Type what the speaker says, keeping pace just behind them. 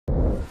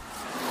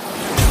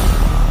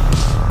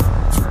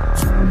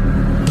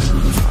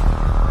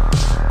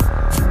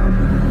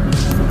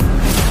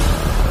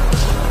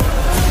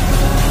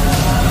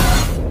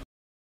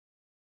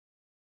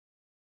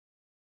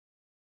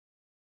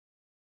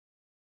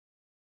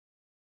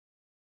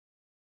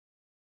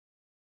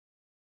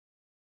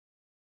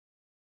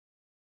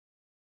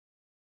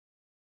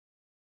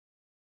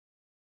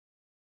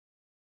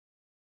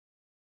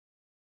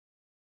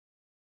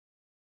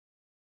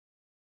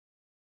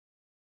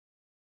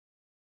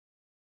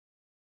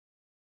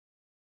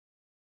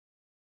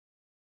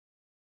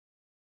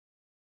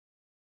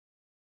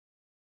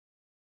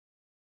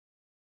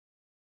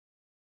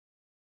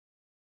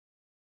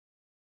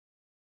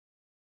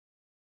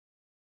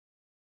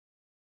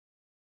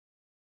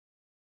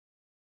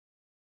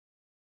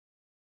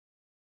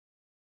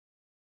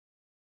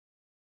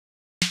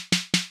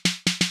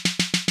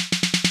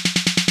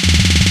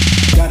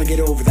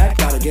get over that,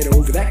 gotta get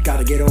over that,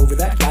 gotta get over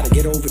that, gotta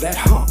get over that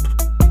hump.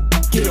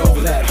 Get over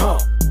that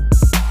hump.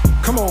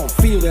 Come on,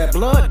 feel that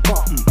blood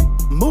pumping.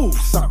 Move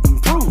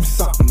something, prove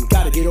something,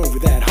 gotta get over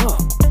that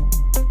hump.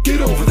 Get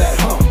over that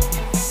hump.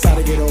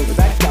 Gotta get over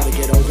that, gotta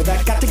get over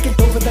that, got to get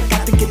over that,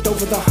 got to get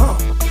over the hump.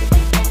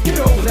 Get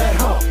over that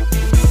hump.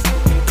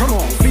 Come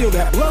on, feel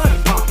that blood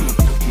pumping.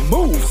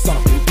 Move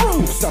something,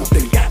 prove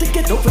something, got to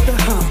get over the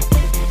hump.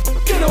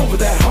 Get over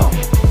that hump.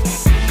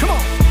 Come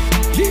on,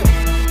 yeah.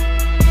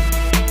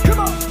 Come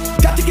on,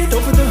 got to get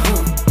over the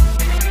hump.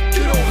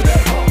 Get over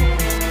that hump.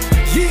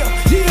 Yeah,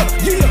 yeah,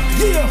 yeah,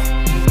 yeah.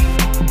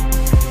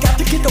 Got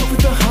to get over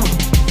the hump.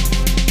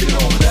 Get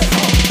over that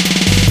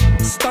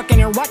hump. Stuck in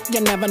a rut,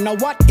 you never know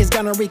what is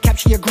gonna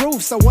recapture your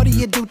groove. So what do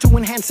you do to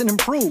enhance and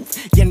improve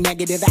your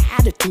negative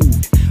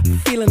attitude?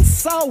 Feeling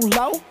so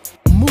low,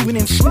 moving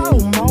in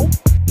slow-mo,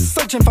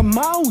 searching for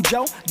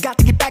mojo. Got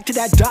to get back to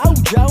that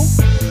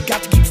dojo.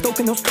 Got to keep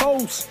stoking those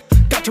coals.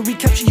 Got to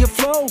recapture your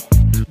flow.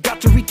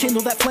 Got to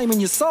rekindle that flame in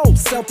your soul.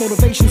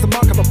 Self-motivation's the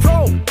mark of a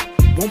pro.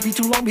 Won't be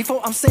too long before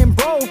I'm saying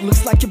bro,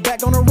 looks like you're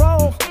back on a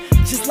roll.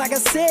 Just like I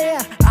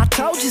said, I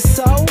told you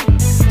so.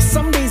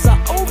 Some days are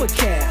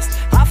overcast,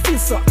 I feel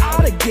so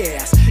out of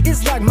gas.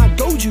 It's like my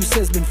go juice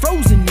has been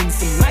frozen in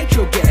some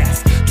nitro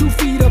gas. 2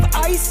 feet of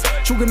ice,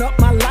 choking up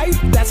my life,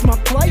 that's my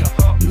plight.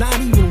 Not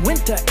even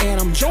winter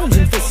and I'm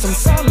jonesing for some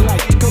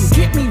sunlight. Come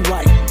get me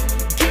right,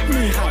 get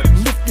me hype,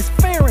 lift this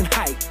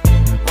Fahrenheit.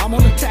 I'm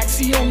on a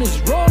taxi on this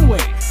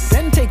runway,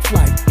 then take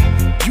flight.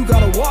 You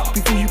gotta walk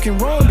before you can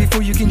run,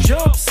 before you can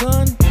jump,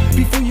 son.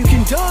 Before you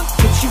can dunk,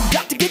 but you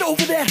got to get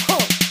over that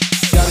hump.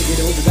 Gotta get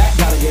over that,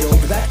 gotta get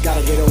over that,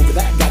 gotta get over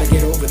that, gotta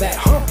get over that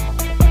hump.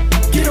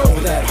 Get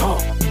over that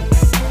hump.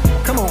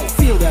 Come on,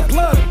 feel that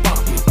blood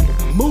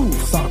pumping. Move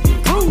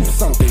something, prove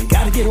something,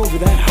 gotta get over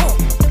that hump.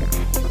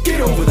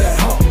 Get over that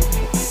hump.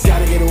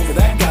 Gotta get over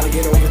that, gotta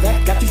get over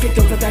that, got to get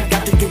over that,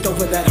 got to get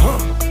over that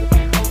hump.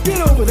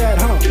 Get over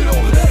that hump. Get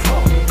over that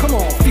hump. Come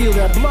on, feel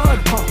that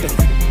blood pumping.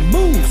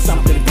 Move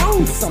something,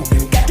 prove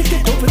something, got to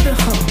get over the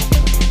hump.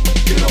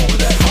 Get over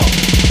that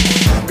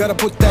hump. Gotta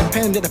put that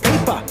pen to the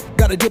paper.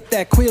 Gotta dip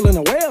that quill in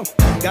the well.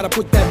 Gotta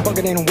put that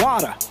bucket in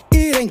water.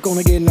 It ain't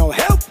gonna get no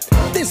help.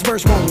 This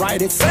verse won't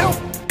write itself.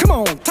 Come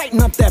on,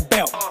 tighten up that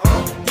belt.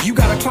 You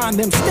gotta climb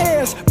them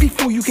stairs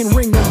before you can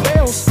ring them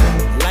bells.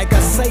 Like I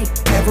say,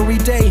 every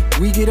day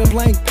we get a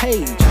blank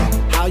page.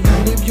 How you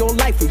live your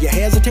life, will you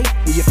hesitate?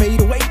 Will you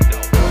fade away?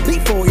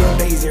 Before your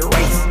days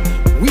erase,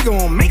 we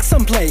gon' make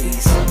some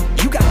plays.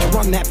 You got to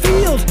run that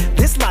field,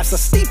 this life's a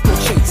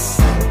steeplechase.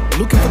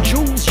 Looking for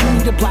jewels, you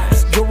need a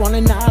blast. You're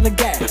running out of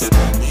gas.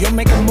 You're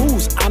making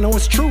moves, I know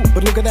it's true,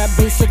 but look at that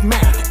basic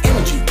math.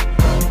 Energy,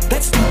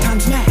 that's 3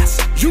 times mass.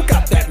 You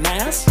got that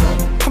mass.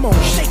 Come on,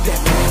 shake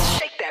that mass.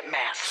 Shake that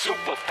mass,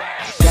 super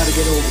fast. Gotta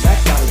get over that,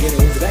 gotta get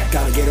over that,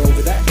 gotta get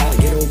over that,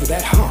 gotta get over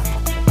that hump.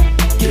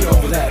 Get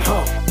over that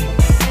hump.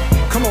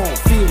 Come on,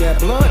 feel that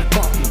blood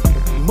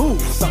pumping.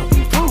 Move something.